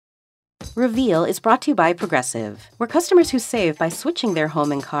Reveal is brought to you by Progressive, where customers who save by switching their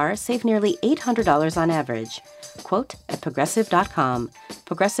home and car save nearly $800 on average. Quote at Progressive.com.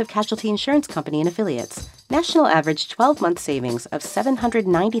 Progressive Casualty Insurance Company and Affiliates. National average 12-month savings of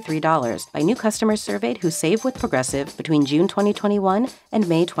 $793 by new customers surveyed who save with Progressive between June 2021 and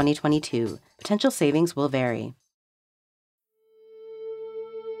May 2022. Potential savings will vary.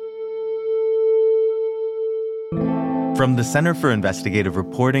 From the Center for Investigative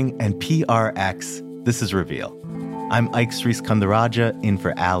Reporting and PRX, this is Reveal. I'm Ike Sriskandarajah in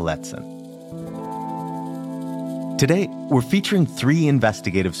for Al Letson. Today, we're featuring 3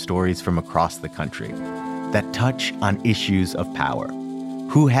 investigative stories from across the country that touch on issues of power.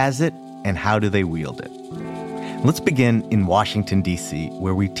 Who has it and how do they wield it? Let's begin in Washington, D.C.,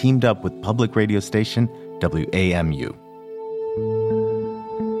 where we teamed up with public radio station WAMU.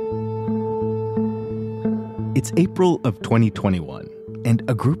 It's April of 2021, and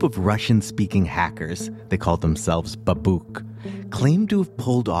a group of Russian-speaking hackers, they call themselves Babuk, claim to have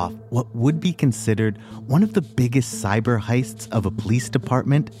pulled off what would be considered one of the biggest cyber heists of a police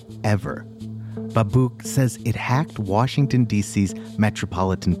department ever. Babuk says it hacked Washington, D.C.'s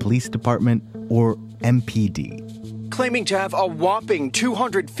Metropolitan Police Department, or MPD. Claiming to have a whopping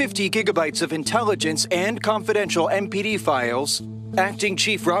 250 gigabytes of intelligence and confidential MPD files, Acting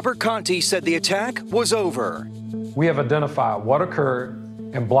Chief Robert Conti said the attack was over. We have identified what occurred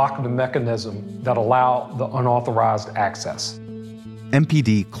and blocked the mechanism that allowed the unauthorized access.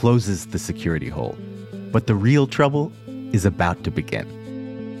 MPD closes the security hole, but the real trouble is about to begin.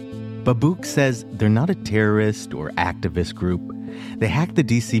 Babuk says they're not a terrorist or activist group. They hacked the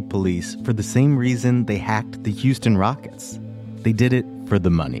DC police for the same reason they hacked the Houston Rockets. They did it for the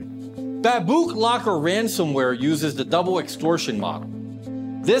money. Babuk Locker ransomware uses the double extortion model.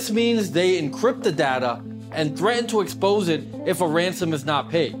 This means they encrypt the data and threaten to expose it if a ransom is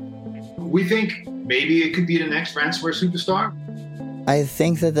not paid. We think maybe it could be the next ransomware superstar. I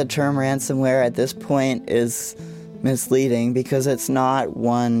think that the term ransomware at this point is misleading because it's not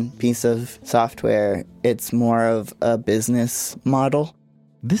one piece of software. It's more of a business model.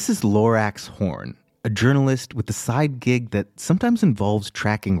 This is Lorax Horn, a journalist with a side gig that sometimes involves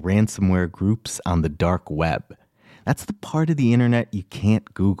tracking ransomware groups on the dark web. That's the part of the internet you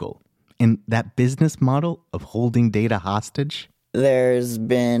can't Google. And that business model of holding data hostage? There's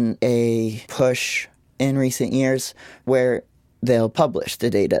been a push in recent years where they'll publish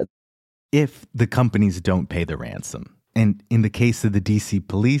the data. If the companies don't pay the ransom. And in the case of the DC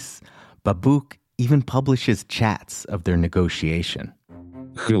police, Babuk even publishes chats of their negotiation.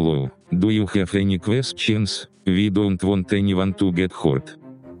 Hello, do you have any questions? We don't want anyone to get hurt.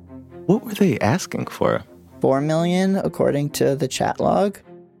 What were they asking for? $4 million, according to the chat log.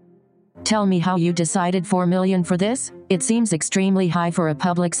 Tell me how you decided $4 million for this? It seems extremely high for a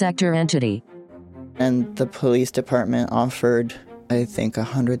public sector entity. And the police department offered, I think,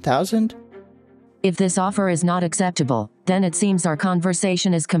 $100,000. If this offer is not acceptable, then it seems our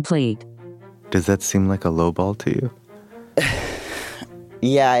conversation is complete. Does that seem like a lowball to you?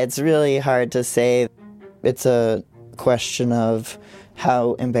 Yeah, it's really hard to say. It's a question of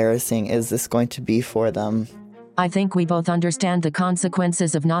how embarrassing is this going to be for them. I think we both understand the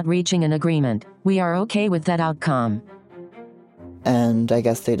consequences of not reaching an agreement. We are okay with that outcome. And I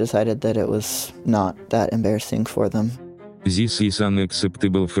guess they decided that it was not that embarrassing for them. This is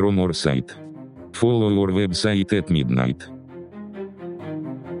unacceptable from our side. Follow our website at midnight.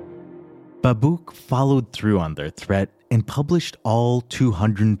 Babuk followed through on their threat and published all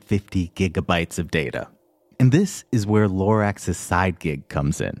 250 gigabytes of data. And this is where Lorax's side gig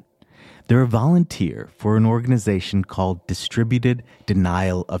comes in. They're a volunteer for an organization called Distributed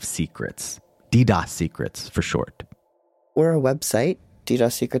Denial of Secrets, DDoS Secrets for short. We're a website,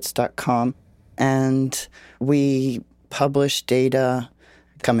 ddossecrets.com, and we publish data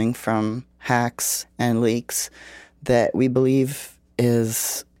coming from hacks and leaks that we believe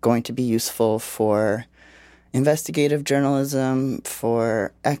is going to be useful for investigative journalism,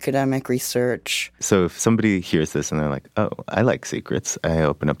 for academic research. So if somebody hears this and they're like, oh, I like secrets, I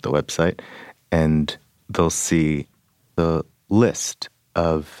open up the website and they'll see the list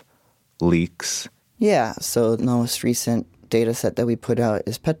of leaks. Yeah, so the most recent data set that we put out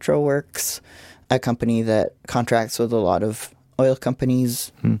is Petroworks, a company that contracts with a lot of oil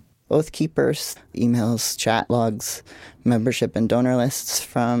companies, Oath Keepers, emails, chat logs, membership and donor lists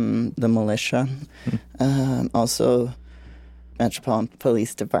from the militia, also Metropolitan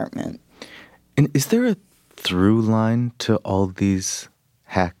Police Department. And is there a through line to all these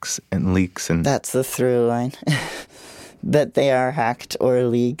hacks and leaks? And that's the through line. That they are hacked or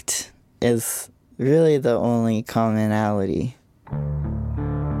leaked is really the only commonality.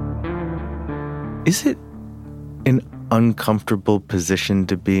 Is it an uncomfortable position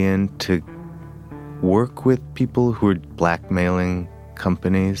to be in to work with people who are blackmailing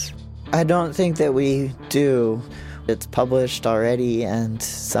companies? I don't think that we do. It's published already and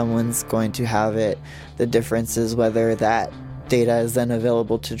someone's going to have it. The difference is whether that data is then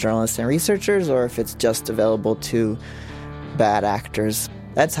available to journalists and researchers or if it's just available to bad actors.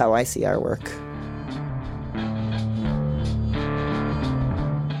 That's how I see our work.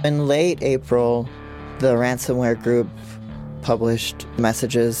 In late April, the ransomware group published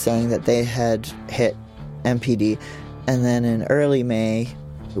messages saying that they had hit MPD. And then in early May,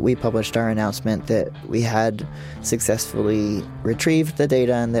 we published our announcement that we had successfully retrieved the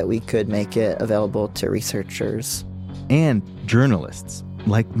data and that we could make it available to researchers. And journalists,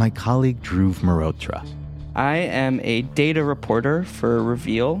 like my colleague Dhruv Mehrotra. I am a data reporter for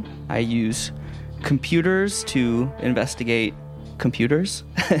Reveal. I use computers to investigate computers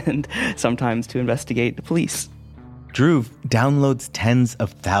and sometimes to investigate the police. Dhruv downloads tens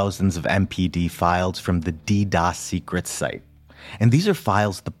of thousands of MPD files from the DDoS Secrets site. And these are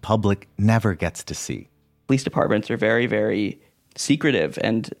files the public never gets to see. Police departments are very, very secretive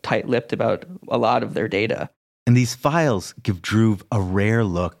and tight-lipped about a lot of their data. And these files give Dhruv a rare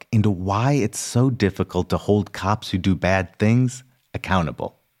look into why it's so difficult to hold cops who do bad things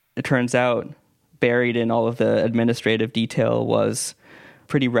accountable. It turns out buried in all of the administrative detail was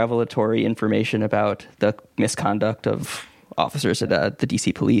pretty revelatory information about the misconduct of officers at the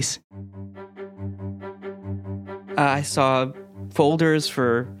DC police. I saw folders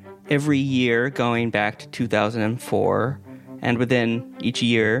for every year going back to 2004, and within each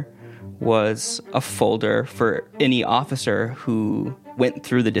year was a folder for any officer who went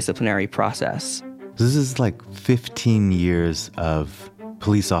through the disciplinary process. This is like 15 years of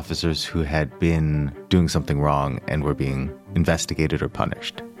police officers who had been doing something wrong and were being investigated or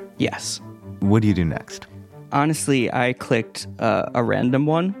punished. Yes. What do you do next? Honestly, I clicked a random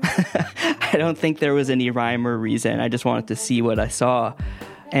one. I don't think there was any rhyme or reason. I just wanted to see what I saw.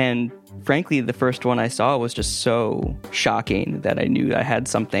 And frankly, the first one I saw was just so shocking that I knew I had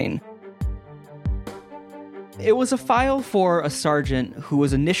something. It was a file for a sergeant who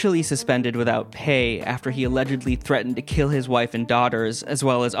was initially suspended without pay after he allegedly threatened to kill his wife and daughters, as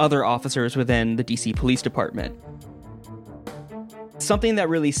well as other officers within the DC Police Department. Something that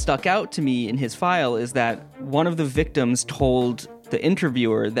really stuck out to me in his file is that one of the victims told the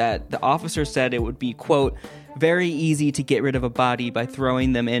interviewer that the officer said it would be, quote, very easy to get rid of a body by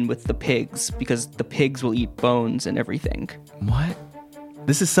throwing them in with the pigs because the pigs will eat bones and everything. What?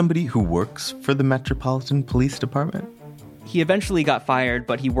 This is somebody who works for the Metropolitan Police Department? He eventually got fired,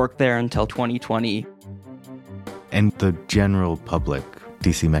 but he worked there until 2020. And the general public,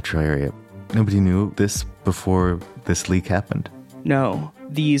 DC metro area, nobody knew this before this leak happened? No,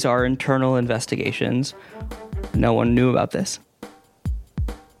 these are internal investigations. No one knew about this.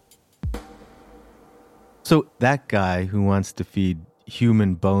 So that guy who wants to feed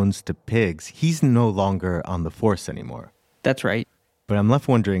human bones to pigs, he's no longer on the force anymore. That's right. But I'm left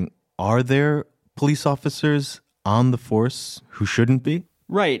wondering, are there police officers on the force who shouldn't be?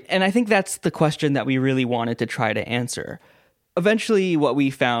 Right, and I think that's the question that we really wanted to try to answer. Eventually, what we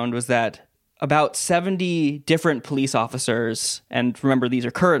found was that about 70 different police officers, and remember these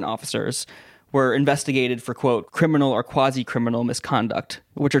are current officers, were investigated for, quote, criminal or quasi-criminal misconduct,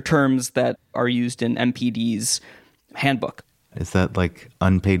 which are terms that are used in MPD's handbook. Is that like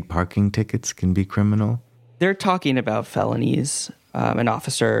unpaid parking tickets can be criminal? They're talking about felonies. An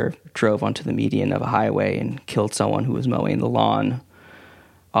officer drove onto the median of a highway and killed someone who was mowing the lawn.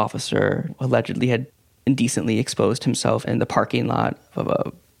 Officer allegedly had indecently exposed himself in the parking lot of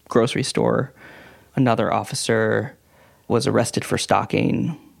a grocery store. Another officer was arrested for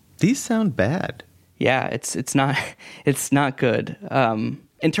stalking. These sound bad. Yeah, it's not good.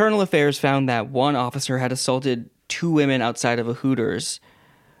 Internal Affairs found that one officer had assaulted 2 women outside of a Hooters,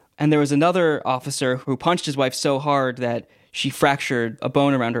 and there was another officer who punched his wife so hard that she fractured a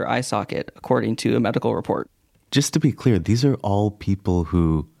bone around her eye socket, according to a medical report. Just to be clear, these are all people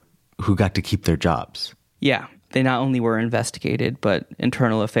who got to keep their jobs. Yeah, they not only were investigated, but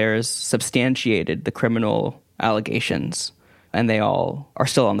Internal Affairs substantiated the criminal allegations, and they all are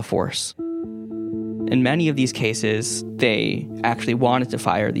still on the force. In many of these cases, they actually wanted to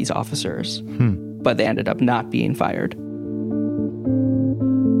fire these officers, but they ended up not being fired.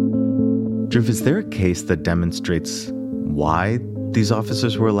 Dhruv, is there a case that demonstrates why these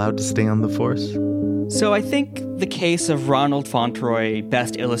officers were allowed to stay on the force? So I think the case of Ronald Fauntleroy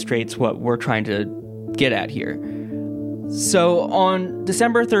best illustrates what we're trying to get at here. So on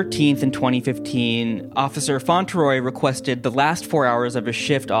December 13th in 2015, Officer Fauntleroy requested the last 4 hours of his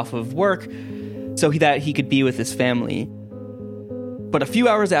shift off of work so that he could be with his family. But a few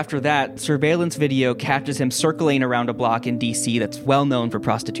hours after that, surveillance video catches him circling around a block in DC that's well known for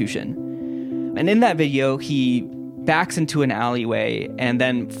prostitution. And in that video, he backs into an alleyway and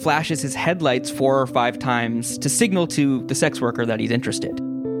then flashes his headlights 4 or 5 times to signal to the sex worker that he's interested.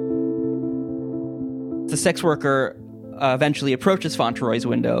 The sex worker eventually approaches Fauntleroy's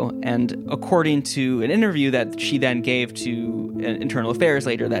window, and according to an interview that she then gave to Internal Affairs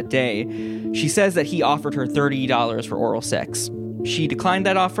later that day, she says that he offered her $30 for oral sex. She declined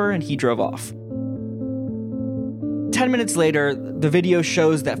that offer, and he drove off. 10 minutes later, the video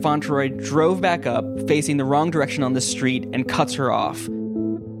shows that Fauntleroy drove back up, facing the wrong direction on the street, and cuts her off.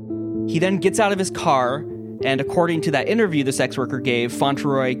 He then gets out of his car, and according to that interview the sex worker gave,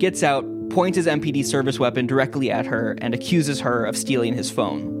 Fauntleroy gets out, points his MPD service weapon directly at her, and accuses her of stealing his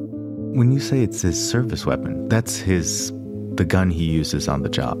phone. When you say it's his service weapon, that's the gun he uses on the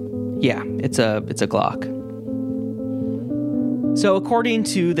job. Yeah, it's a Glock. So according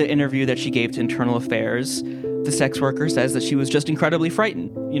to the interview that she gave to Internal Affairs, the sex worker says that she was just incredibly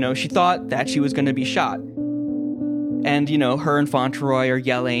frightened. She thought that she was going to be shot. And, her and Fauntleroy are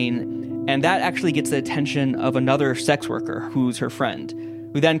yelling, and that actually gets the attention of another sex worker who's her friend,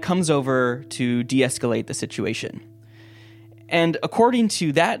 who then comes over to de-escalate the situation. And according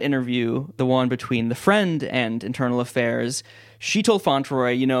to that interview, the one between the friend and Internal Affairs, she told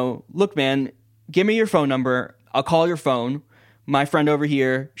Fauntleroy, look, man, give me your phone number. I'll call your phone. My friend over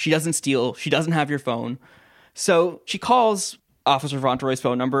here, she doesn't steal. She doesn't have your phone. So she calls Officer Fauntleroy's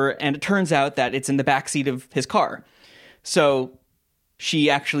phone number, and it turns out that it's in the backseat of his car. So she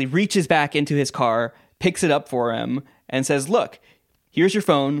actually reaches back into his car, picks it up for him, and says, look, here's your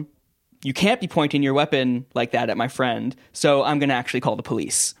phone. You can't be pointing your weapon like that at my friend, so I'm going to actually call the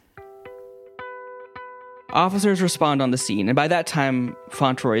police. Officers respond on the scene, and by that time,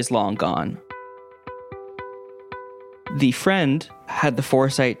 Fauntleroy is long gone. The friend had the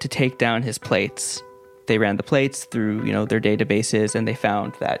foresight to take down his plates. They ran the plates through, their databases, and they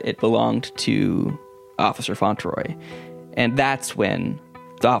found that it belonged to Officer Fauntleroy. And that's when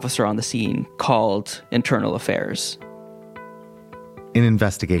the officer on the scene called Internal Affairs. An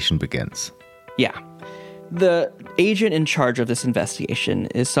investigation begins. Yeah. The agent in charge of this investigation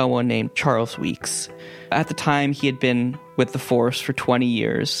is someone named Charles Weeks. At the time, he had been with the force for 20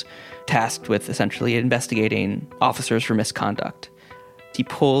 years, tasked with essentially investigating officers for misconduct. He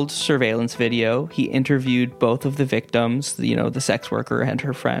pulled surveillance video. He interviewed both of the victims, the sex worker and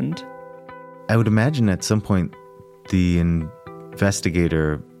her friend. I would imagine at some point the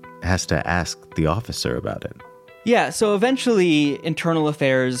investigator has to ask the officer about it. Yeah, so eventually Internal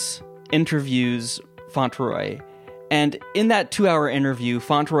Affairs interviews Fauntleroy. And in that 2-hour interview,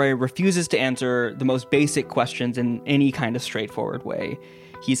 Fauntleroy refuses to answer the most basic questions in any kind of straightforward way.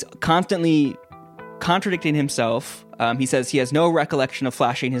 He's constantly contradicting himself. He says he has no recollection of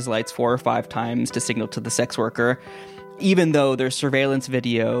flashing his lights 4 or 5 times to signal to the sex worker, even though there's surveillance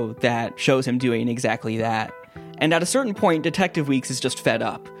video that shows him doing exactly that. And at a certain point, Detective Weeks is just fed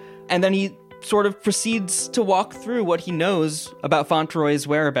up. And then he sort of proceeds to walk through what he knows about Fauntleroy's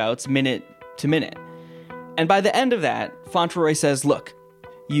whereabouts minute to minute. And by the end of that, Fauntleroy says, look,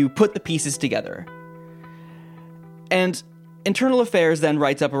 you put the pieces together. And Internal Affairs then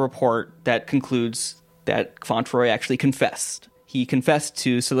writes up a report that concludes that Fauntleroy actually confessed. He confessed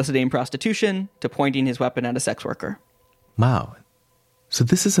to soliciting prostitution, to pointing his weapon at a sex worker. Wow. So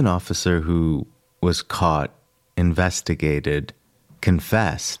this is an officer who was caught, investigated,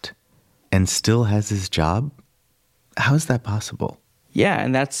 confessed, and still has his job? How is that possible? Yeah,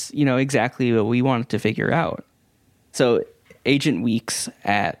 and that's, exactly what we wanted to figure out. So Agent Weeks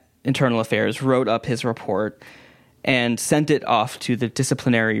at Internal Affairs wrote up his report and sent it off to the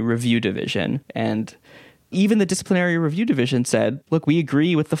Disciplinary Review Division. And even the Disciplinary Review Division said, look, we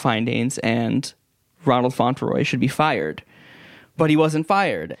agree with the findings and Ronald Fauntleroy should be fired. But he wasn't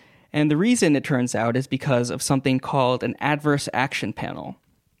fired. And the reason, it turns out, is because of something called an adverse action panel.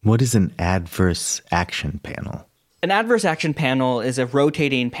 What is an adverse action panel? An adverse action panel is a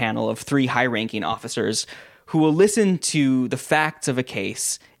rotating panel of 3 high-ranking officers who will listen to the facts of a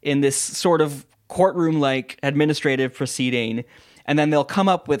case in this sort of courtroom-like administrative proceeding, and then they'll come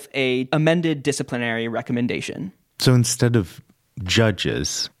up with an amended disciplinary recommendation. So instead of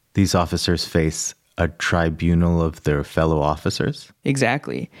judges, these officers face a tribunal of their fellow officers?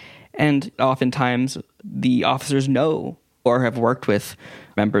 Exactly. And oftentimes, the officers know or have worked with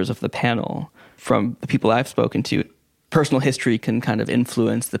members of the panel. From the people I've spoken to, personal history can kind of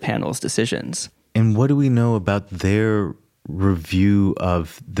influence the panel's decisions. And what do we know about their review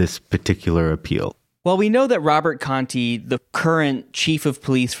of this particular appeal? Well, we know that Robert Conti, the current chief of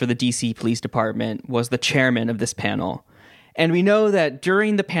police for the DC Police Department, was the chairman of this panel. And we know that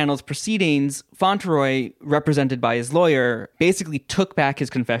during the panel's proceedings, Fauntleroy, represented by his lawyer, basically took back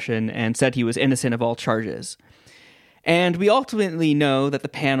his confession and said he was innocent of all charges. And we ultimately know that the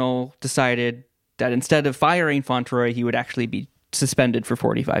panel decided that instead of firing Fauntleroy, he would actually be suspended for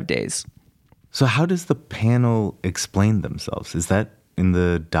 45 days. So how does the panel explain themselves? Is that in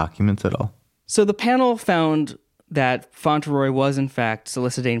the documents at all? So the panel found that Fauntleroy was in fact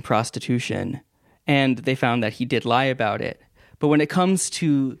soliciting prostitution, and they found that he did lie about it. But when it comes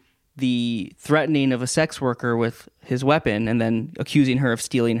to the threatening of a sex worker with his weapon and then accusing her of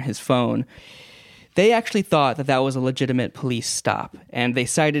stealing his phone, they actually thought that that was a legitimate police stop, and they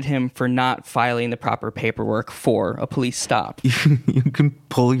cited him for not filing the proper paperwork for a police stop. You can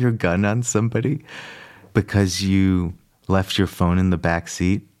pull your gun on somebody because you left your phone in the back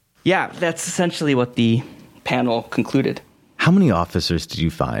seat? Yeah, that's essentially what the panel concluded. How many officers did you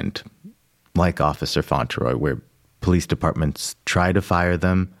find, like Officer Fauntleroy, where police departments try to fire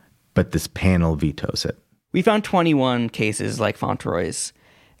them, but this panel vetoes it? We found 21 cases like Fauntleroy's.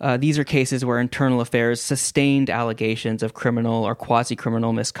 These are cases where internal affairs sustained allegations of criminal or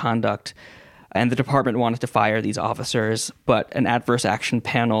quasi-criminal misconduct, and the department wanted to fire these officers, but an adverse action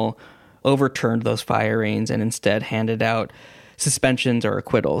panel overturned those firings and instead handed out suspensions or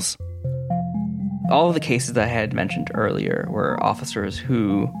acquittals. All of the cases that I had mentioned earlier were officers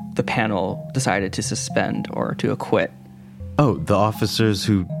who the panel decided to suspend or to acquit. Oh, the officers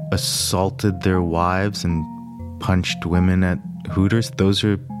who assaulted their wives and punched women at Hooters, those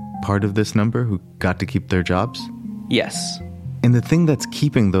are part of this number who got to keep their jobs? Yes. And the thing that's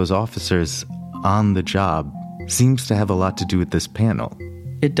keeping those officers on the job seems to have a lot to do with this panel.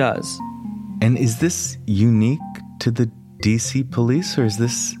 It does. And is this unique to the DC police, or is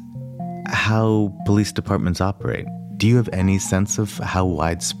this how police departments operate? Do you have any sense of how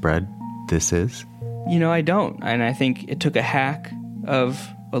widespread this is? You know, I don't. And I think it took a hack of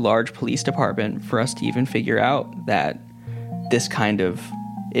a large police department for us to even figure out that this kind of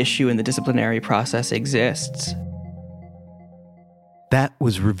issue in the disciplinary process exists. That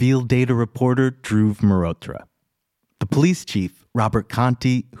was Reveal data reporter Dhruv Malhotra. The police chief, Robert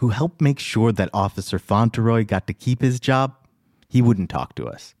Conti, who helped make sure that Officer Fauntleroy got to keep his job, he wouldn't talk to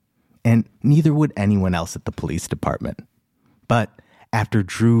us. And neither would anyone else at the police department. But after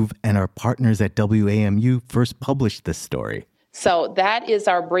Dhruv and our partners at WAMU first published this story, so that is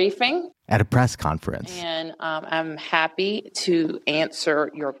our briefing. At a press conference. And I'm happy to answer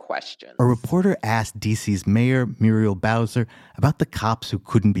your questions. A reporter asked DC's Mayor Muriel Bowser about the cops who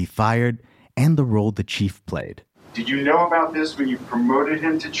couldn't be fired and the role the chief played. Did you know about this when you promoted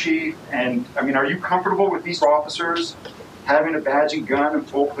him to chief? And, are you comfortable with these officers having a badge and gun and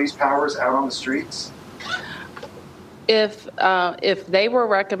full police powers out on the streets? If they were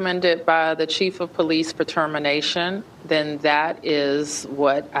recommended by the chief of police for termination, then that is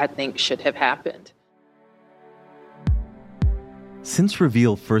what I think should have happened. Since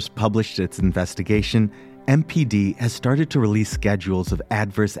Reveal first published its investigation, MPD has started to release schedules of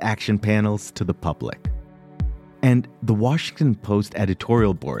adverse action panels to the public. And the Washington Post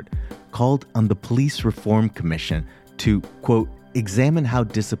editorial board called on the Police Reform Commission to, quote, examine how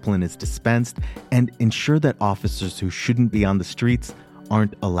discipline is dispensed and ensure that officers who shouldn't be on the streets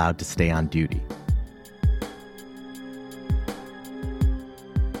aren't allowed to stay on duty.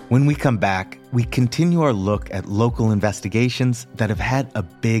 When we come back, we continue our look at local investigations that have had a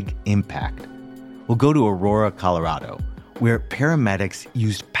big impact. We'll go to Aurora, Colorado, where paramedics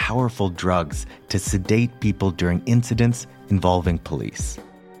used powerful drugs to sedate people during incidents involving police.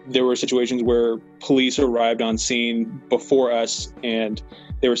 There were situations where police arrived on scene before us and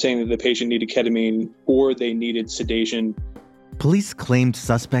they were saying that the patient needed ketamine or they needed sedation. Police claimed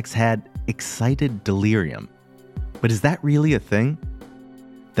suspects had excited delirium. But is that really a thing?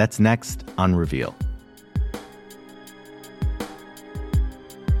 That's next on Reveal.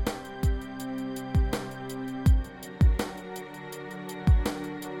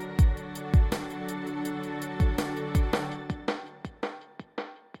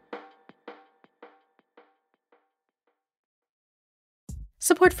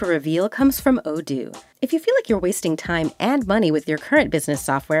 Support for Reveal comes from Odoo. If you feel like you're wasting time and money with your current business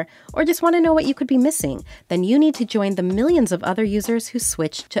software, or just want to know what you could be missing, then you need to join the millions of other users who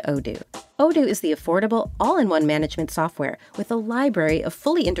switched to Odoo. Odoo is the affordable, all-in-one management software with a library of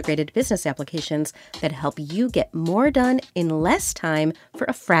fully integrated business applications that help you get more done in less time for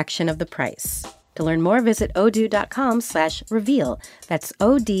a fraction of the price. To learn more, visit odoo.com/reveal. That's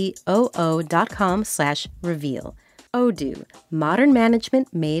odoo.com/reveal. Odoo, modern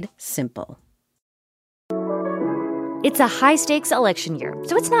management made simple. It's a high-stakes election year,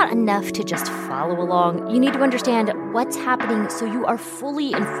 so it's not enough to just follow along. You need to understand what's happening so you are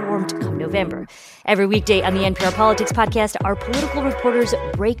fully informed come November. Every weekday on the NPR Politics Podcast, our political reporters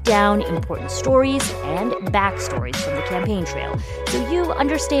break down important stories and backstories from the campaign trail so you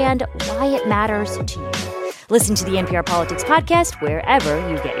understand why it matters to you. Listen to the NPR Politics Podcast wherever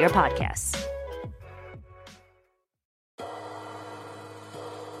you get your podcasts.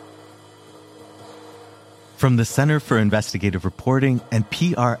 From the Center for Investigative Reporting and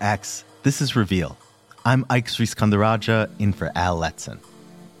PRX, this is Reveal. I'm Ike Sriskandarajah, in for Al Letson.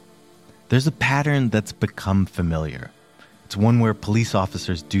 There's a pattern that's become familiar. It's one where police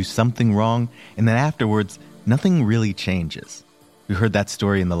officers do something wrong, and then afterwards, nothing really changes. We heard that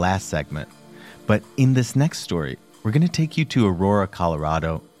story in the last segment. But in this next story, we're going to take you to Aurora,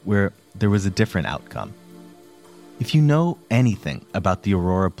 Colorado, where there was a different outcome. If you know anything about the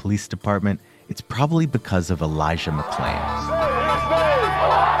Aurora Police Department, it's probably because of Elijah McClain.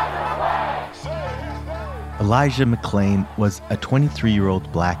 Elijah McClain was a 23-year-old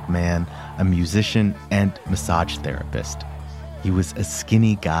black man, a musician, and massage therapist. He was a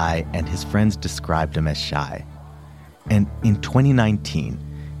skinny guy, and his friends described him as shy. And in 2019,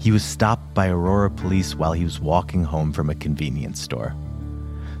 he was stopped by Aurora police while he was walking home from a convenience store.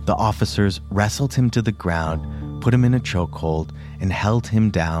 The officers wrestled him to the ground, put him in a chokehold, and held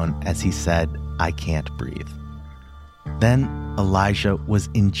him down as he said, "I can't breathe." Then Elijah was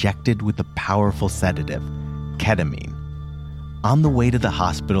injected with a powerful sedative, ketamine. On the way to the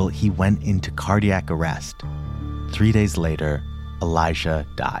hospital, he went into cardiac arrest. 3 days later, Elijah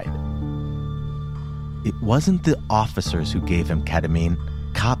died. It wasn't the officers who gave him ketamine.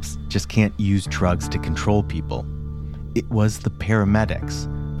 Cops just can't use drugs to control people. It was the paramedics,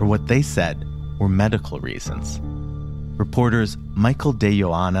 for what they said were medical reasons. Reporters Michael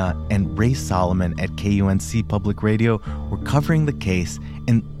DeYoanna and Ray Solomon at KUNC Public Radio were covering the case,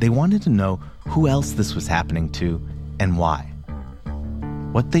 and they wanted to know who else this was happening to and why.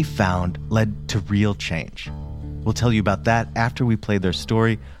 What they found led to real change. We'll tell you about that after we play their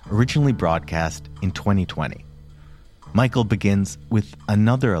story, originally broadcast in 2020. Michael begins with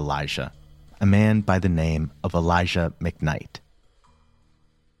another Elijah, a man by the name of Elijah McKnight.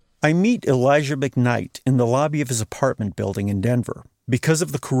 I meet Elijah McKnight in the lobby of his apartment building in Denver. Because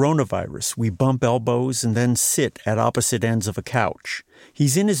of the coronavirus, we bump elbows and then sit at opposite ends of a couch.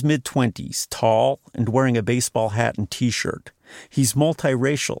 He's in his mid-20s, tall and wearing a baseball hat and T-shirt. He's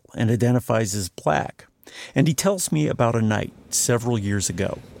multiracial and identifies as black. And he tells me about a night several years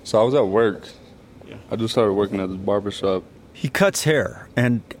ago. So I was at work. I just started working at this barbershop. He cuts hair,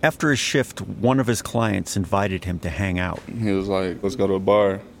 and after his shift, one of his clients invited him to hang out. He was like, "Let's go to a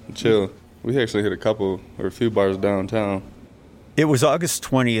bar and chill." We actually hit a few bars downtown. It was August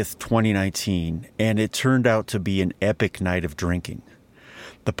 20th, 2019, and it turned out to be an epic night of drinking.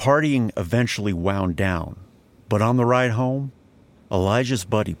 The partying eventually wound down, but on the ride home, Elijah's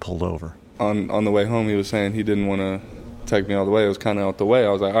buddy pulled over. On the way home, he was saying he didn't want to take me all the way. It was kind of out the way. I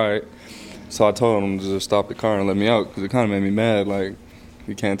was like, all right. So I told him to just stop the car and let me out, because it kind of made me mad. Like,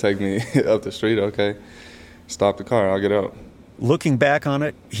 you can't take me up the street, okay? Stop the car, I'll get out. Looking back on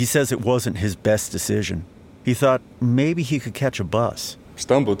it, he says it wasn't his best decision. He thought maybe he could catch a bus.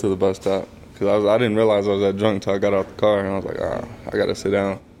 Stumbled to the bus stop, because I didn't realize I was that drunk until I got out the car, and I was like, I got to sit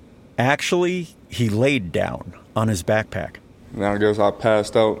down. Actually, he laid down on his backpack. And I guess I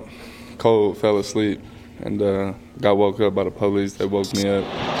passed out, cold, fell asleep, and got woke up by the police. They woke me up.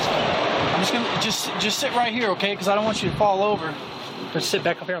 I'm just going to just sit right here, okay? Because I don't want you to fall over. Just sit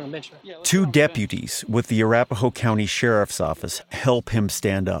back up here on the bench. Two deputies with the Arapahoe County Sheriff's Office help him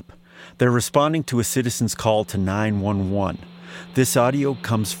stand up. They're responding to a citizen's call to 911. This audio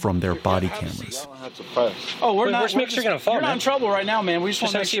comes from their body cameras. Oh, we're not. Make sure you're not in trouble right now, man. We just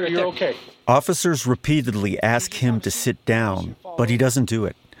want to make sure you're okay. Officers repeatedly ask him to sit down, but he doesn't do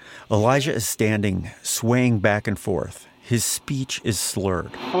it. Elijah is standing, swaying back and forth. His speech is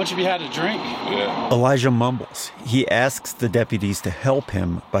slurred. How much have you had to drink? Yeah. Elijah mumbles. He asks the deputies to help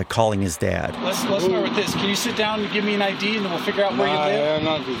him by calling his dad. Let's start with this. Can you sit down and give me an ID, and then we'll figure out where you live? Yeah,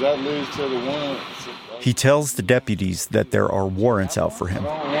 no, because that leads to the warrant. He tells the deputies that there are warrants out for him. I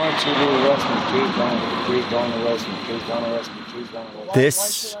don't want you to arrest me. Please don't arrest me. Please don't arrest me. Please don't arrest me.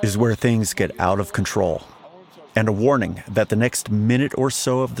 This is where things get out of control. And a warning that the next minute or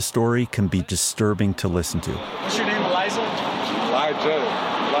so of the story can be disturbing to listen to. What's your name, Eliza?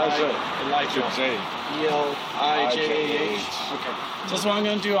 Elijah J. E-L-I-J-A-H. Okay. Just what I'm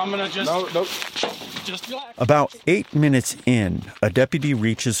going to do, I'm going to just... Nope. Just relax. About 8 minutes in, a deputy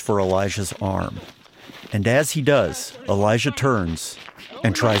reaches for Elijah's arm. And as he does, Elijah turns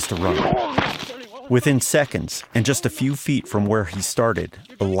and tries to run. Within seconds, and just a few feet from where he started,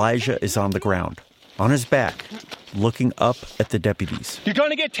 Elijah is on the ground, on his back, looking up at the deputies. You're going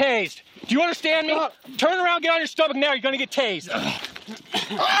to get tased. Do you understand me? Turn around, get on your stomach now. You're going to get tased.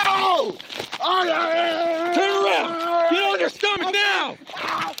 Oh! Turn around. Get on your stomach now.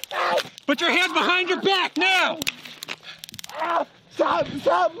 Put your hands behind your back now. Stop,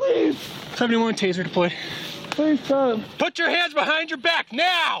 please. 71 taser deployed. Please stop. Put your hands behind your back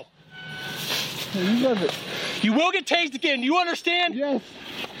now. You will get tased again. Do you understand? Yes.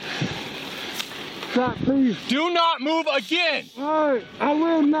 Stop, please. Do not move again. All right. I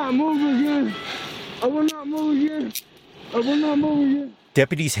will not move again. I will not move again. I will not move again.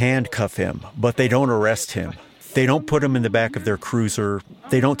 Deputies handcuff him, but they don't arrest him. They don't put him in the back of their cruiser.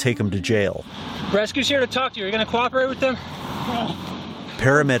 They don't take him to jail. Rescue's here to talk to you. Are you going to cooperate with them?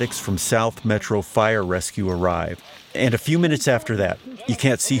 Paramedics from South Metro Fire Rescue arrive. And a few minutes after that, you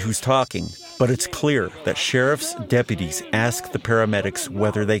can't see who's talking, but it's clear that sheriff's deputies ask the paramedics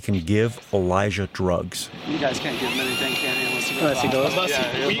whether they can give Elijah drugs. You guys can't give him anything, can you? Unless he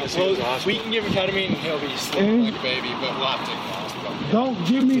goes. We can give him ketamine and he'll be sleeping like a baby, but we'll have to take him to the hospital. Don't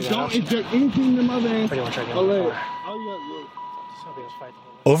give me, don't inject anything in my veins.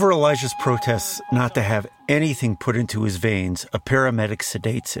 Over Elijah's protests not to have anything put into his veins, a paramedic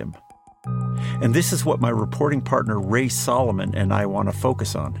sedates him. And this is what my reporting partner Ray Solomon and I want to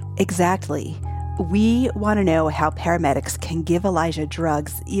focus on. Exactly. We want to know how paramedics can give Elijah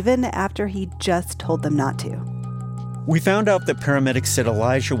drugs even after he just told them not to. We found out that paramedics said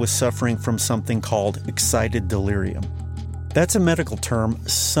Elijah was suffering from something called excited delirium. That's a medical term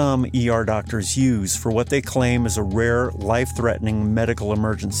some ER doctors use for what they claim is a rare, life-threatening medical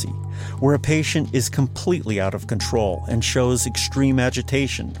emergency, where a patient is completely out of control and shows extreme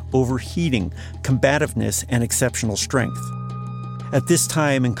agitation, overheating, combativeness, and exceptional strength. At this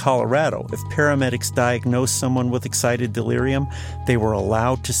time in Colorado, if paramedics diagnosed someone with excited delirium, they were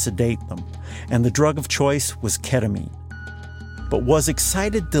allowed to sedate them, and the drug of choice was ketamine. But was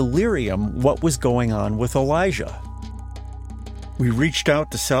excited delirium what was going on with Elijah? We reached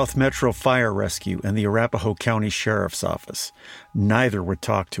out to South Metro Fire Rescue and the Arapahoe County Sheriff's Office. Neither would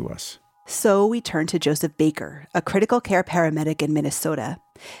talk to us. So we turned to Joseph Baker, a critical care paramedic in Minnesota.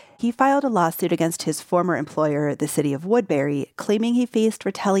 He filed a lawsuit against his former employer, the city of Woodbury, claiming he faced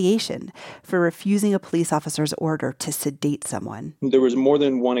retaliation for refusing a police officer's order to sedate someone. There was more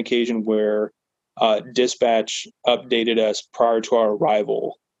than one occasion where dispatch updated us prior to our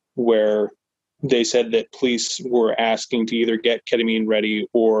arrival, where they said that police were asking to either get ketamine ready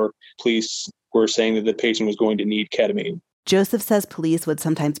or police were saying that the patient was going to need ketamine. Joseph says police would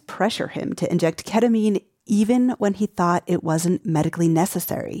sometimes pressure him to inject ketamine even when he thought it wasn't medically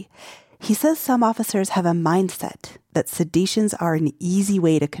necessary. He says some officers have a mindset that sedations are an easy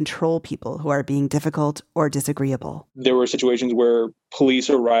way to control people who are being difficult or disagreeable. There were situations where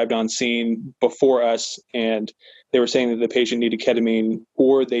police arrived on scene before us and they were saying that the patient needed ketamine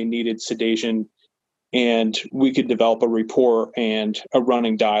or they needed sedation, and we could develop a rapport and a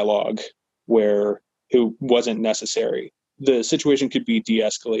running dialogue where it wasn't necessary. The situation could be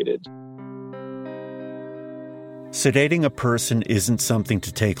de-escalated. Sedating a person isn't something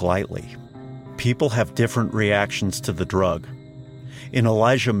to take lightly. People have different reactions to the drug. In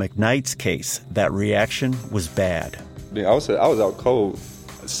Elijah McKnight's case, that reaction was bad. I was out cold.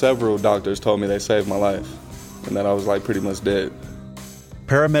 Several doctors told me they saved my life and that I was pretty much dead.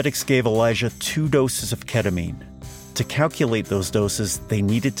 Paramedics gave Elijah 2 doses of ketamine. To calculate those doses, they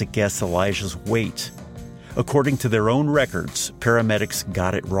needed to guess Elijah's weight. According to their own records, paramedics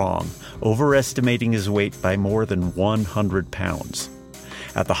got it wrong, overestimating his weight by more than 100 pounds.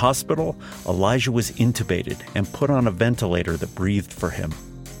 At the hospital, Elijah was intubated and put on a ventilator that breathed for him.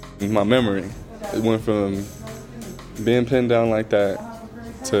 My memory, it went from being pinned down like that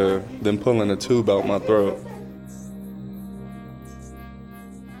to them pulling a tube out my throat.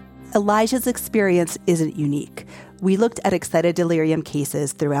 Elijah's experience isn't unique. We looked at excited delirium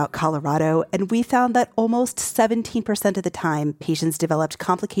cases throughout Colorado, and we found that almost 17% of the time, patients developed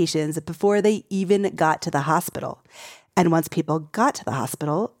complications before they even got to the hospital. And once people got to the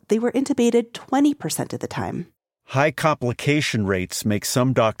hospital, they were intubated 20% of the time. High complication rates make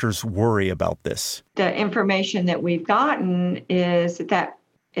some doctors worry about this. The information that we've gotten is that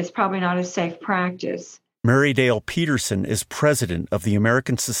it's probably not a safe practice. Mary Dale Peterson is president of the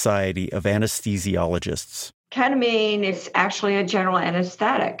American Society of Anesthesiologists. Ketamine is actually a general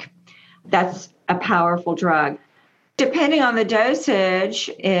anesthetic. That's a powerful drug. Depending on the dosage,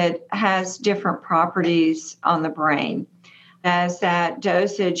 it has different properties on the brain. As that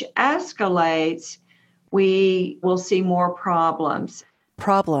dosage escalates, we will see more problems.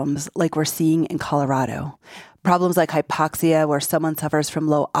 problems like we're seeing in Colorado. Problems like hypoxia, where someone suffers from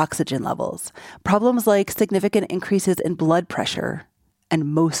low oxygen levels. Problems like significant increases in blood pressure. And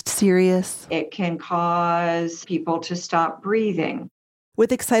most serious, it can cause people to stop breathing.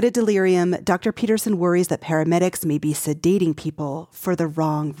 With excited delirium, Dr. Peterson worries that paramedics may be sedating people for the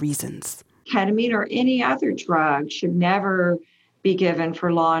wrong reasons. Ketamine or any other drug should never be given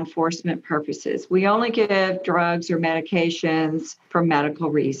for law enforcement purposes. We only give drugs or medications for medical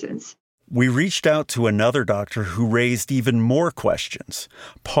reasons. We reached out to another doctor who raised even more questions.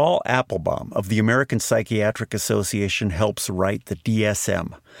 Paul Applebaum of the American Psychiatric Association helps write the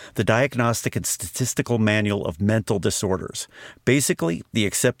DSM, the Diagnostic and Statistical Manual of Mental Disorders, basically the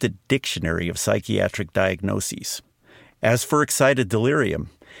accepted dictionary of psychiatric diagnoses. As for excited delirium,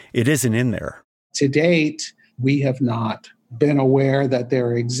 it isn't in there. To date, we have not been aware that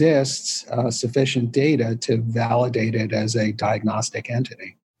there exists sufficient data to validate it as a diagnostic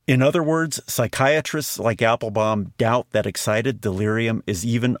entity. In other words, psychiatrists like Applebaum doubt that excited delirium is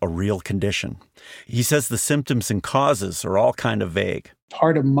even a real condition. He says the symptoms and causes are all kind of vague.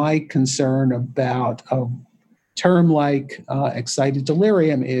 Part of my concern about a term like excited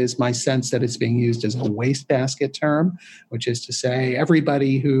delirium is my sense that it's being used as a wastebasket term, which is to say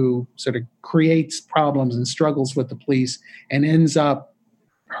everybody who sort of creates problems and struggles with the police and ends up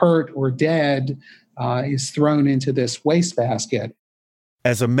hurt or dead is thrown into this wastebasket.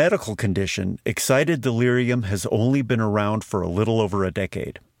 As a medical condition, excited delirium has only been around for a little over a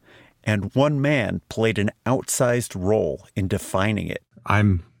decade. And one man played an outsized role in defining it.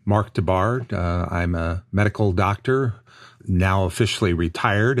 I'm Mark DeBard. I'm a medical doctor, now officially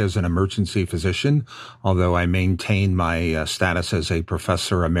retired as an emergency physician, although I maintain my status as a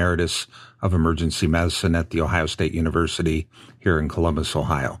professor emeritus of emergency medicine at The Ohio State University here in Columbus,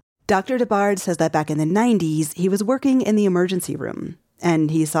 Ohio. Dr. DeBard says that back in the 90s, he was working in the emergency room.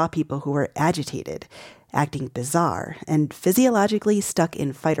 And he saw people who were agitated, acting bizarre, and physiologically stuck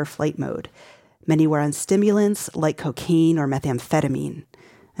in fight or flight mode. Many were on stimulants like cocaine or methamphetamine.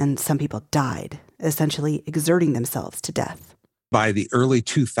 And some people died, essentially exerting themselves to death. By the early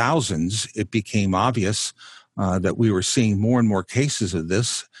 2000s, it became obvious that we were seeing more and more cases of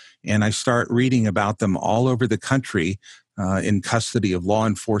this. And I start reading about them all over the country in custody of law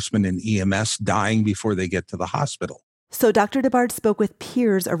enforcement and EMS, dying before they get to the hospital. So Dr. DeBard spoke with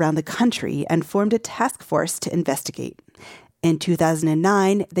peers around the country and formed a task force to investigate. In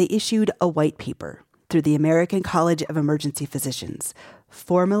 2009, they issued a white paper through the American College of Emergency Physicians,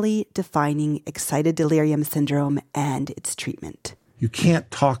 formally defining excited delirium syndrome and its treatment. You can't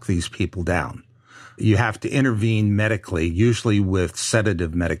talk these people down. You have to intervene medically, usually with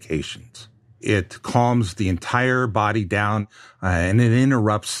sedative medications. It calms the entire body down, and it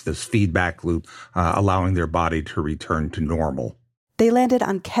interrupts this feedback loop, allowing their body to return to normal. They landed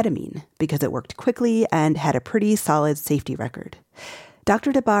on ketamine because it worked quickly and had a pretty solid safety record.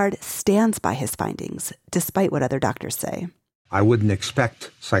 Dr. DeBard stands by his findings, despite what other doctors say. I wouldn't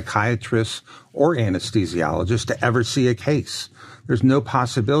expect psychiatrists or anesthesiologists to ever see a case. There's no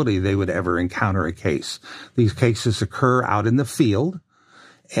possibility they would ever encounter a case. These cases occur out in the field,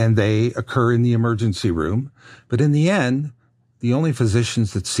 and they occur in the emergency room. But in the end, the only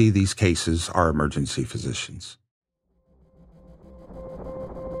physicians that see these cases are emergency physicians.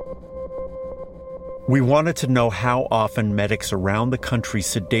 We wanted to know how often medics around the country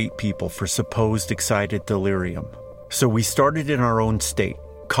sedate people for supposed excited delirium. So we started in our own state,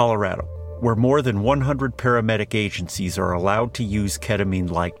 Colorado, where more than 100 paramedic agencies are allowed to use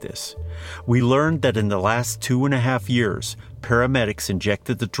ketamine like this. We learned that in the last 2.5 years, paramedics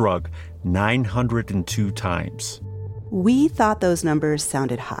injected the drug 902 times. We thought those numbers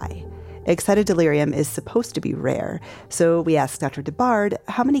sounded high. Excited delirium is supposed to be rare, so we asked Dr. DeBard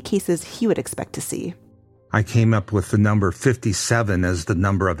how many cases he would expect to see. I came up with the number 57 as the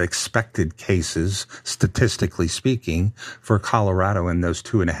number of expected cases, statistically speaking, for Colorado in those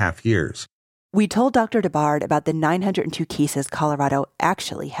 2.5 years. We told Dr. DeBard about the 902 cases Colorado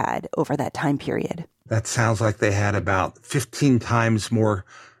actually had over that time period. That sounds like they had about 15 times more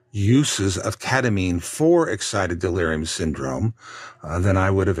uses of ketamine for excited delirium syndrome than I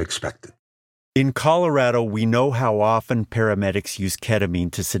would have expected. In Colorado, we know how often paramedics use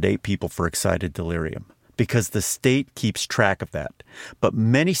ketamine to sedate people for excited delirium, because the state keeps track of that. But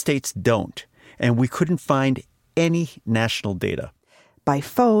many states don't, and we couldn't find any national data. By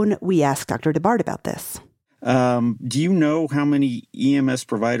phone, we asked Dr. DeBard about this. Do you know how many EMS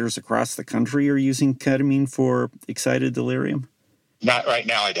providers across the country are using ketamine for excited delirium? Not right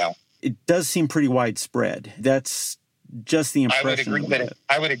now, I don't. It does seem pretty widespread. That's just the impression.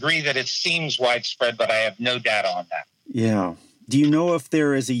 I would agree that it seems widespread, but I have no data on that. Yeah. Do you know if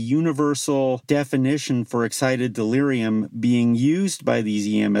there is a universal definition for excited delirium being used by these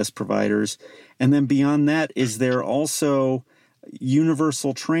EMS providers? And then beyond that, is there also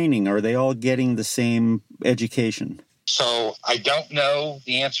universal training? Are they all getting the same education? So I don't know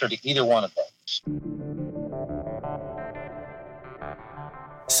the answer to either one of those.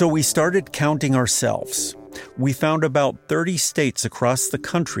 So we started counting ourselves. We found about 30 states across the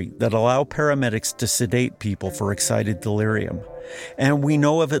country that allow paramedics to sedate people for excited delirium. And we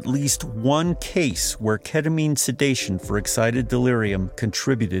know of at least one case where ketamine sedation for excited delirium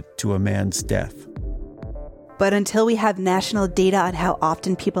contributed to a man's death. But until we have national data on how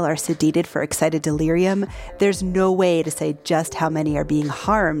often people are sedated for excited delirium, there's no way to say just how many are being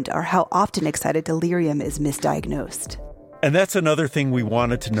harmed or how often excited delirium is misdiagnosed. And that's another thing we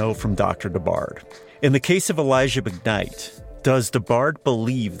wanted to know from Dr. DeBard. In the case of Elijah McKnight, does DeBard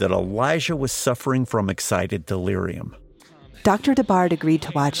believe that Elijah was suffering from excited delirium? Dr. DeBard agreed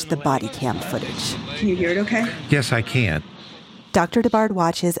to watch the body cam footage. Can you hear it okay? Yes, I can. Dr. DeBard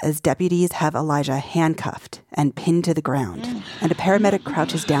watches as deputies have Elijah handcuffed and pinned to the ground, and a paramedic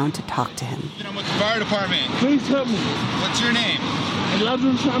crouches down to talk to him. I'm with the fire department. Please help me. What's your name?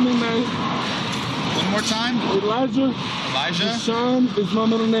 Elijah Shami, man. One more time. Elijah. Elijah? Sean is my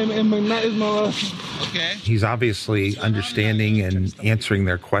middle name, and McKnight is my last name. Okay. He's obviously understanding and answering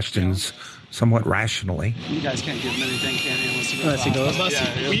their questions somewhat rationally. You guys can't give him anything, can you? Unless he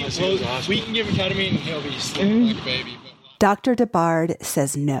goes. We can give him ketamine and he'll be sleeping like a baby. Dr. DeBard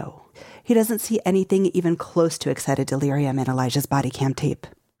says no. He doesn't see anything even close to excited delirium in Elijah's body cam tape.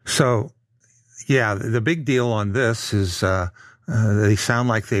 So, yeah, the big deal on this is they sound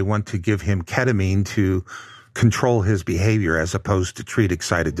like they want to give him ketamine to control his behavior as opposed to treat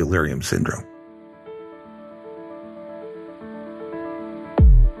excited delirium syndrome.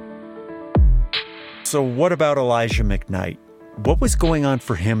 So what about Elijah McKnight? What was going on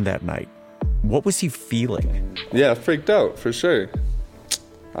for him that night? What was he feeling? Yeah, freaked out, for sure.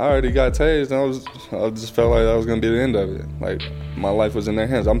 I already got tased, and I just felt like that was going to be the end of it. Like, my life was in their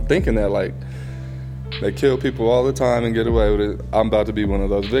hands. I'm thinking that, like, they kill people all the time and get away with it. I'm about to be one of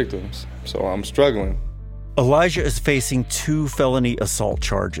those victims, so I'm struggling. Elijah is facing 2 felony assault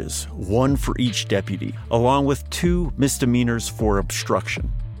charges, 1 for each deputy, along with 2 misdemeanors for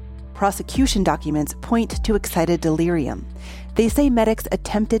obstruction. Prosecution documents point to excited delirium. They say medics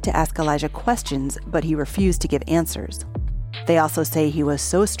attempted to ask Elijah questions, but he refused to give answers. They also say he was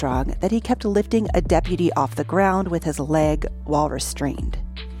so strong that he kept lifting a deputy off the ground with his leg while restrained.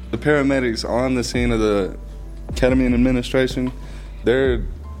 The paramedics on the scene of the ketamine administration, they're,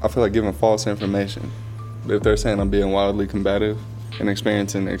 I feel like, giving false information. If they're saying I'm being wildly combative and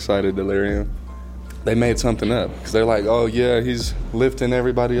experiencing excited delirium, they made something up. Because they're like, oh yeah, he's lifting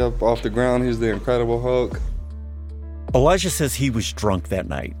everybody up off the ground, he's the Incredible Hulk. Elijah says he was drunk that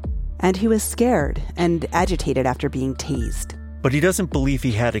night. And he was scared and agitated after being tased. But he doesn't believe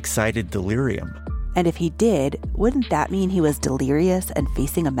he had excited delirium. And if he did, wouldn't that mean he was delirious and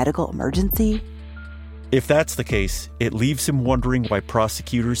facing a medical emergency? If that's the case, it leaves him wondering why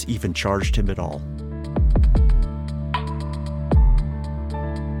prosecutors even charged him at all.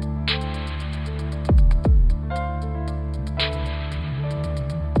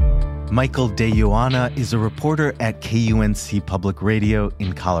 Michael De Ioanna is a reporter at KUNC Public Radio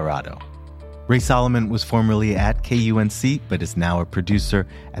in Colorado. Ray Solomon was formerly at KUNC, but is now a producer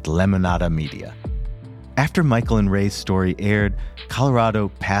at Lemonada Media. After Michael and Ray's story aired, Colorado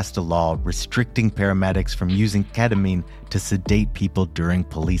passed a law restricting paramedics from using ketamine to sedate people during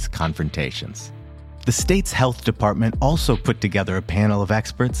police confrontations. The state's health department also put together a panel of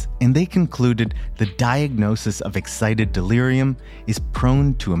experts, and they concluded the diagnosis of excited delirium is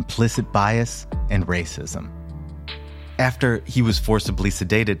prone to implicit bias and racism. After he was forcibly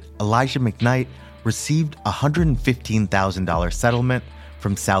sedated, Elijah McKnight received a $115,000 settlement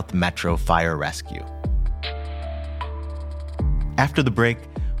from South Metro Fire Rescue. After the break,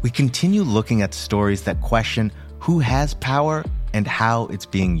 we continue looking at stories that question who has power and how it's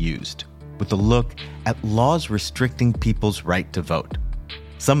being used, with a look at laws restricting people's right to vote.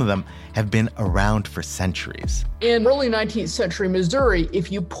 Some of them have been around for centuries. In early 19th century Missouri,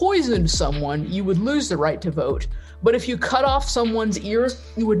 if you poisoned someone, you would lose the right to vote. But if you cut off someone's ears,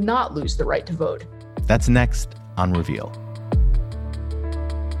 you would not lose the right to vote. That's next on Reveal.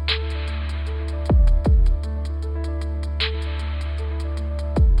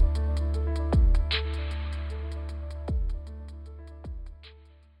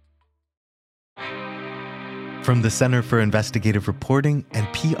 From the Center for Investigative Reporting and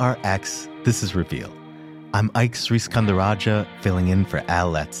PRX, this is Reveal. I'm Ike Sriskandarajah, filling in for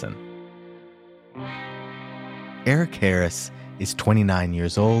Al Letson. Eric Harris is 29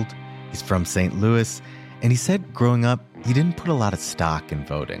 years old. He's from St. Louis, and he said growing up, he didn't put a lot of stock in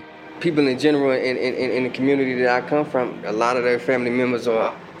voting. People in general in the community that I come from, a lot of their family members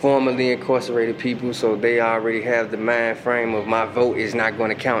are formerly incarcerated people, so they already have the mind frame of my vote is not going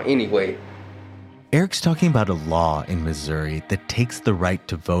to count anyway. Eric's talking about a law in Missouri that takes the right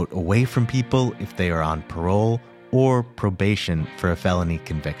to vote away from people if they are on parole or probation for a felony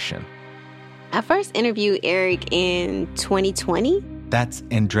conviction. I first interviewed Eric in 2020. That's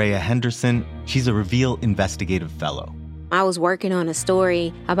Andrea Henderson. She's a Reveal investigative fellow. I was working on a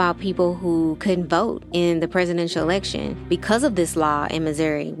story about people who couldn't vote in the presidential election because of this law in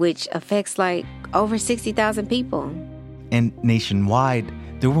Missouri, which affects over 60,000 people. And nationwide,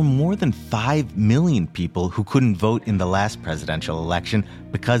 there were more than 5 million people who couldn't vote in the last presidential election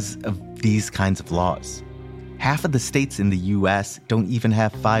because of these kinds of laws. Half of the states in the U.S. don't even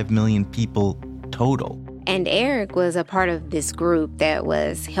have 5 million people total. And Eric was a part of this group that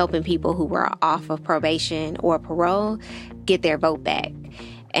was helping people who were off of probation or parole get their vote back.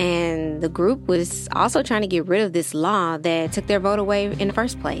 And the group was also trying to get rid of this law that took their vote away in the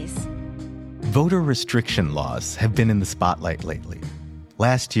first place. Voter restriction laws have been in the spotlight lately.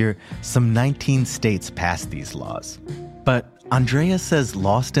 Last year, some 19 states passed these laws. But Andrea says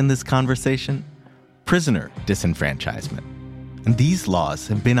lost in this conversation, prisoner disenfranchisement. And these laws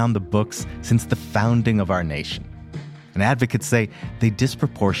have been on the books since the founding of our nation. And advocates say they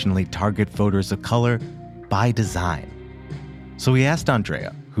disproportionately target voters of color by design. So we asked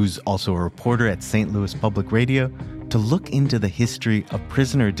Andrea, who's also a reporter at St. Louis Public Radio, to look into the history of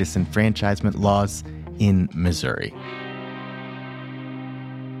prisoner disenfranchisement laws in Missouri.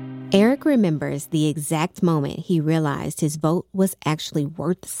 Eric remembers the exact moment he realized his vote was actually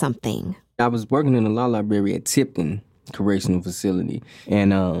worth something. I was working in the law library at Tipton Correctional Facility,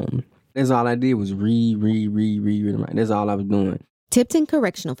 and that's all I did was read. That's all I was doing. Tipton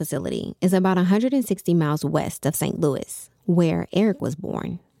Correctional Facility is about 160 miles west of St. Louis, where Eric was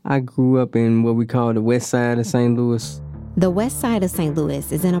born. I grew up in what we call the west side of St. Louis. The west side of St.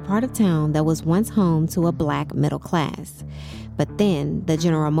 Louis is in a part of town that was once home to a black middle class. But then the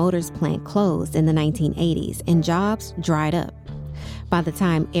General Motors plant closed in the 1980s and jobs dried up. By the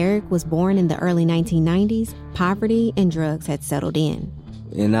time Eric was born in the early 1990s, poverty and drugs had settled in.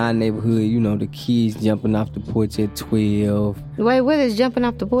 In our neighborhood, the kids jumping off the porch at 12. Wait, what does jumping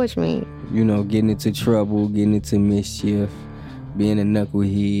off the porch mean? Getting into trouble, getting into mischief, being a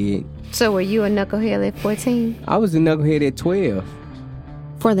knucklehead. So were you a knucklehead at 14? I was a knucklehead at 12.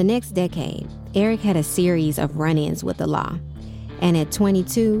 For the next decade, Eric had a series of run-ins with the law. And at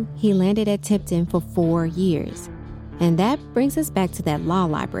 22, he landed at Tipton for 4 years. And that brings us back to that law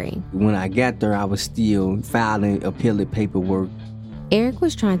library. When I got there, I was still filing appellate paperwork. Eric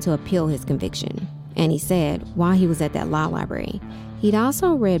was trying to appeal his conviction. And he said, while he was at that law library, he'd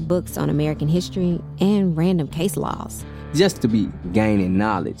also read books on American history and random case laws. Just to be gaining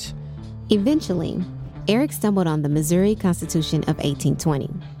knowledge. Eventually, Eric stumbled on the Missouri Constitution of 1820.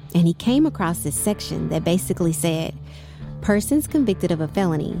 And he came across this section that basically said, persons convicted of a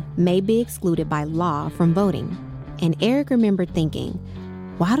felony may be excluded by law from voting. And Eric remembered thinking,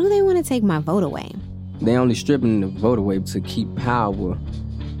 why do they want to take my vote away? They only stripping the vote away to keep power.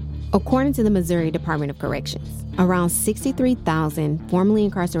 According to the Missouri Department of Corrections, around 63,000 formerly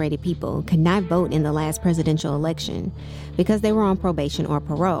incarcerated people could not vote in the last presidential election because they were on probation or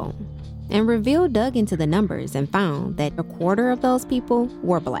parole. And Reveal dug into the numbers and found that a quarter of those people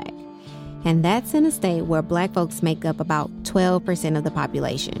were black. And that's in a state where black folks make up about 12% of the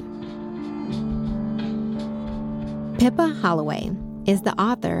population. Pippa Holloway is the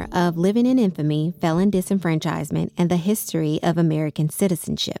author of Living in Infamy, Felon Disenfranchisement, and the History of American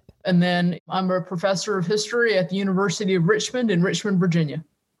Citizenship. And then I'm a professor of history at the University of Richmond in Richmond, Virginia.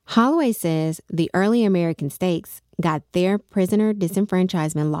 Holloway says the early American states got their prisoner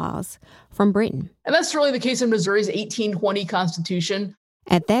disenfranchisement laws from Britain. And that's certainly the case in Missouri's 1820 Constitution.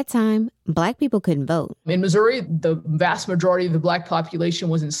 At that time, black people couldn't vote. In Missouri, the vast majority of the black population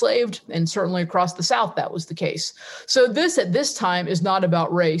was enslaved, and certainly across the South, that was the case. So this, at this time, is not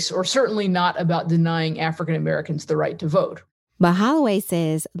about race, or certainly not about denying African Americans the right to vote. But Holloway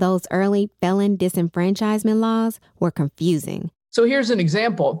says those early felon disenfranchisement laws were confusing. So here's an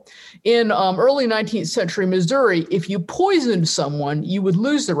example. In early 19th century Missouri, if you poisoned someone, you would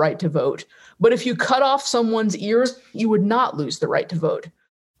lose the right to vote. But if you cut off someone's ears, you would not lose the right to vote.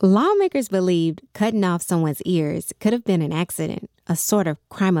 Lawmakers believed cutting off someone's ears could have been an accident, a sort of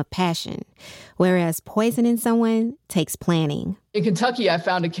crime of passion, whereas poisoning someone takes planning. In Kentucky, I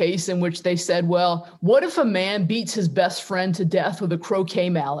found a case in which they said, well, what if a man beats his best friend to death with a croquet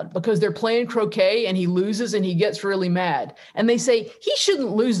mallet because they're playing croquet and he loses and he gets really mad? And they say he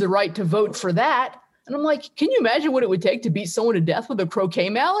shouldn't lose the right to vote for that. And I'm like, can you imagine what it would take to beat someone to death with a croquet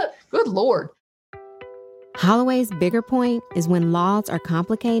mallet? Good Lord. Holloway's bigger point is when laws are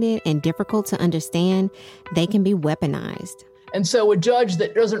complicated and difficult to understand, they can be weaponized. And so a judge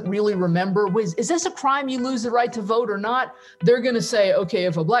that doesn't really remember, is this a crime you lose the right to vote or not? They're going to say, okay,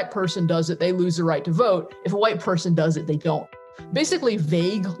 if a black person does it, they lose the right to vote. If a white person does it, they don't. Basically,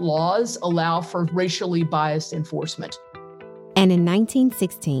 vague laws allow for racially biased enforcement. And in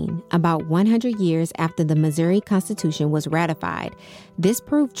 1916, about 100 years after the Missouri Constitution was ratified, this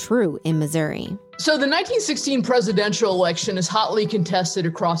proved true in Missouri. So the 1916 presidential election is hotly contested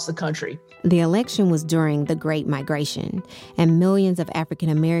across the country. The election was during the Great Migration, and millions of African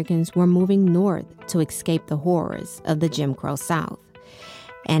Americans were moving north to escape the horrors of the Jim Crow South.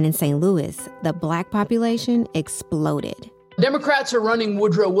 And in St. Louis, the black population exploded. Democrats are running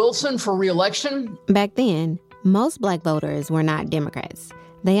Woodrow Wilson for re-election. Back then, most black voters were not Democrats.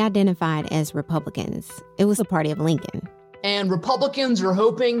 They identified as Republicans. It was the party of Lincoln. And Republicans are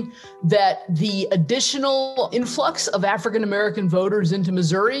hoping that the additional influx of African-American voters into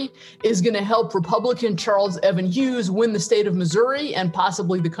Missouri is going to help Republican Charles Evan Hughes win the state of Missouri and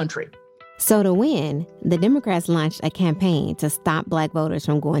possibly the country. So to win, the Democrats launched a campaign to stop black voters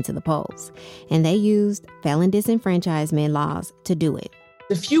from going to the polls. And they used felon disenfranchisement laws to do it.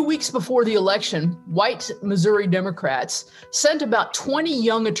 A few weeks before the election, white Missouri Democrats sent about 20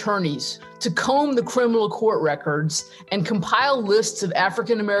 young attorneys to comb the criminal court records and compile lists of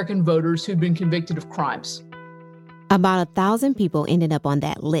African-American voters who'd been convicted of crimes. About 1,000 people ended up on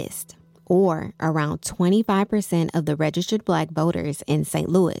that list, or around 25% of the registered black voters in St.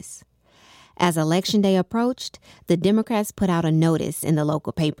 Louis. As Election Day approached, the Democrats put out a notice in the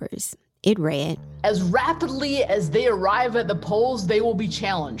local papers. It read, "As rapidly as they arrive at the polls, they will be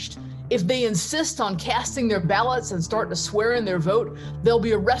challenged. If they insist on casting their ballots and start to swear in their vote, they'll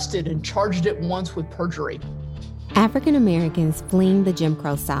be arrested and charged at once with perjury." African Americans fleeing the Jim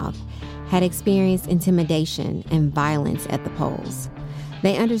Crow South had experienced intimidation and violence at the polls.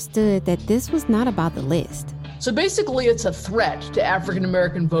 They understood that this was not about the list. So basically, it's a threat to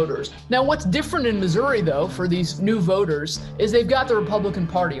African-American voters. Now, what's different in Missouri, though, for these new voters, is they've got the Republican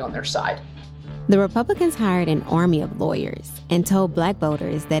Party on their side. The Republicans hired an army of lawyers and told black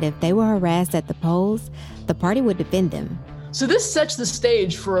voters that if they were harassed at the polls, the party would defend them. So this sets the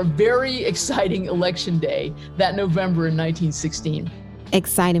stage for a very exciting election day that November in 1916.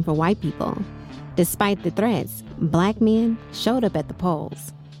 Exciting for white people. Despite the threats, black men showed up at the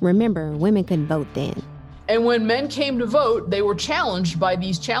polls. Remember, women couldn't vote then. And when men came to vote, they were challenged by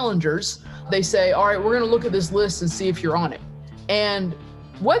these challengers. They say, all right, we're going to look at this list and see if you're on it. And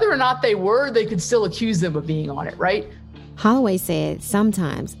whether or not they were, they could still accuse them of being on it, right? Holloway said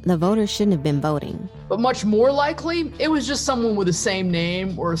sometimes the voters shouldn't have been voting. But much more likely, it was just someone with the same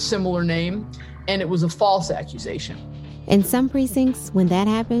name or a similar name, and it was a false accusation. In some precincts, when that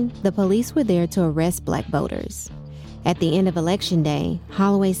happened, the police were there to arrest black voters. At the end of Election Day,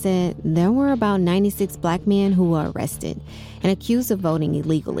 Holloway said there were about 96 black men who were arrested and accused of voting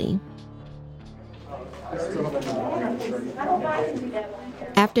illegally.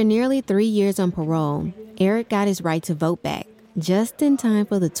 After nearly 3 years on parole, Eric got his right to vote back, just in time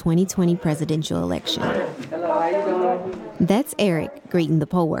for the 2020 presidential election. Hello, how you doing? That's Eric greeting the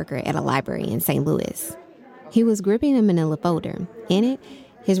poll worker at a library in St. Louis. He was gripping a manila folder. In it,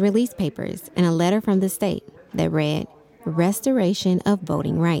 his release papers and a letter from the state that read, "Restoration of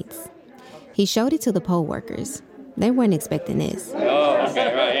Voting Rights." He showed it to the poll workers. They weren't expecting this. Oh,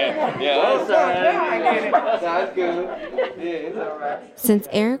 okay, right, yeah. Yeah, that's all right. I get it. Sounds good. Yeah, it's all right. Since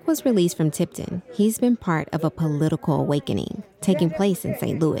Eric was released from Tipton, he's been part of a political awakening taking place in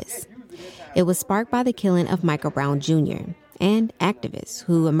St. Louis. It was sparked by the killing of Michael Brown Jr., and activists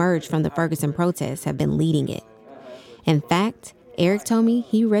who emerged from the Ferguson protests have been leading it. In fact, Eric told me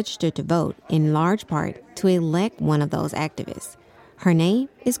he registered to vote in large part to elect one of those activists. Her name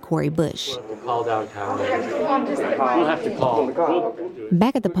is Cori Bush. We'll call downtown. We'll have to call.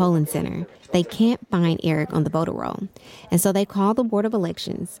 Back at the polling center, they can't find Eric on the voter roll. And so they call the Board of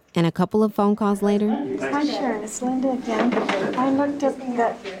Elections. And a couple of phone calls later... Hi, Sharon. It's Linda again. I looked up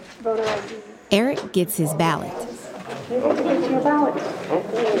that voter ID. Eric gets his ballot. Able to get you a ballot.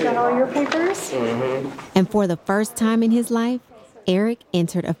 You got all your papers? Mm-hmm. And for the first time in his life, Eric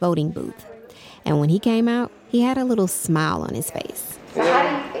entered a voting booth. And when he came out, he had a little smile on his face. So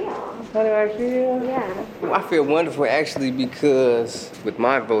how do you feel? How do I feel? Yeah. I feel wonderful, actually, because with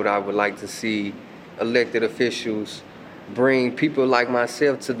my vote, I would like to see elected officials bring people like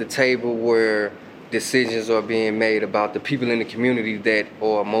myself to the table where decisions are being made about the people in the community that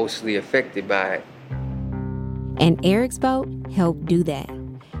are mostly affected by it. And Eric's vote helped do that.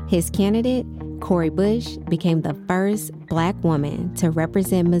 His candidate, Cori Bush, became the first Black woman to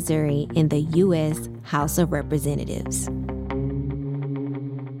represent Missouri in the U.S. House of Representatives.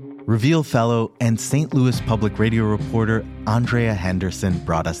 Reveal fellow and St. Louis Public Radio reporter Andrea Henderson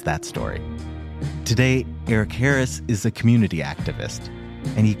brought us that story. Today, Eric Harris is a community activist,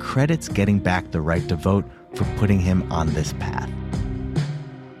 and he credits getting back the right to vote for putting him on this path.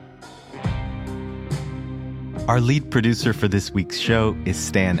 Our lead producer for this week's show is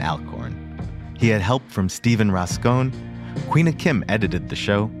Stan Alcorn. He had help from Stephen Rascone. Queena Kim edited the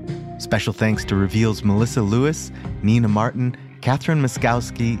show. Special thanks to Reveal's Melissa Lewis, Nina Martin, Catherine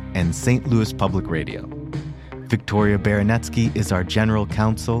Muskowski, and St. Louis Public Radio. Victoria Baranetsky is our general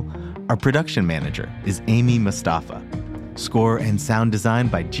counsel. Our production manager is Amy Mustafa. Score and sound design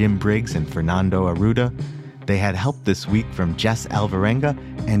by Jim Briggs and Fernando Arruda. They had help this week from Jess Alvarenga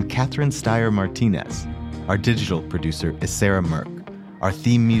and Catherine Steyer-Martinez. Our digital producer is Sarah Merck. Our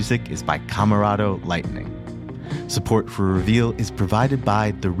theme music is by Camarado Lightning. Support for Reveal is provided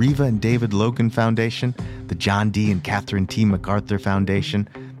by the Reva and David Logan Foundation, the John D. and Catherine T. MacArthur Foundation,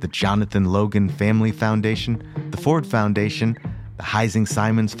 the Jonathan Logan Family Foundation, the Ford Foundation, the Heising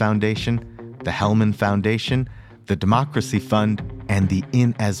Simons Foundation, the Hellman Foundation, the Democracy Fund, and the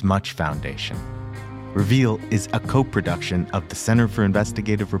In As Much Foundation. Reveal is a co-production of the Center for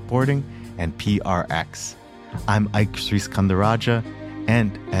Investigative Reporting and PRX. I'm Ike Sriskandarajah,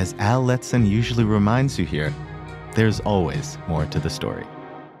 and as Al Letson usually reminds you here, there's always more to the story.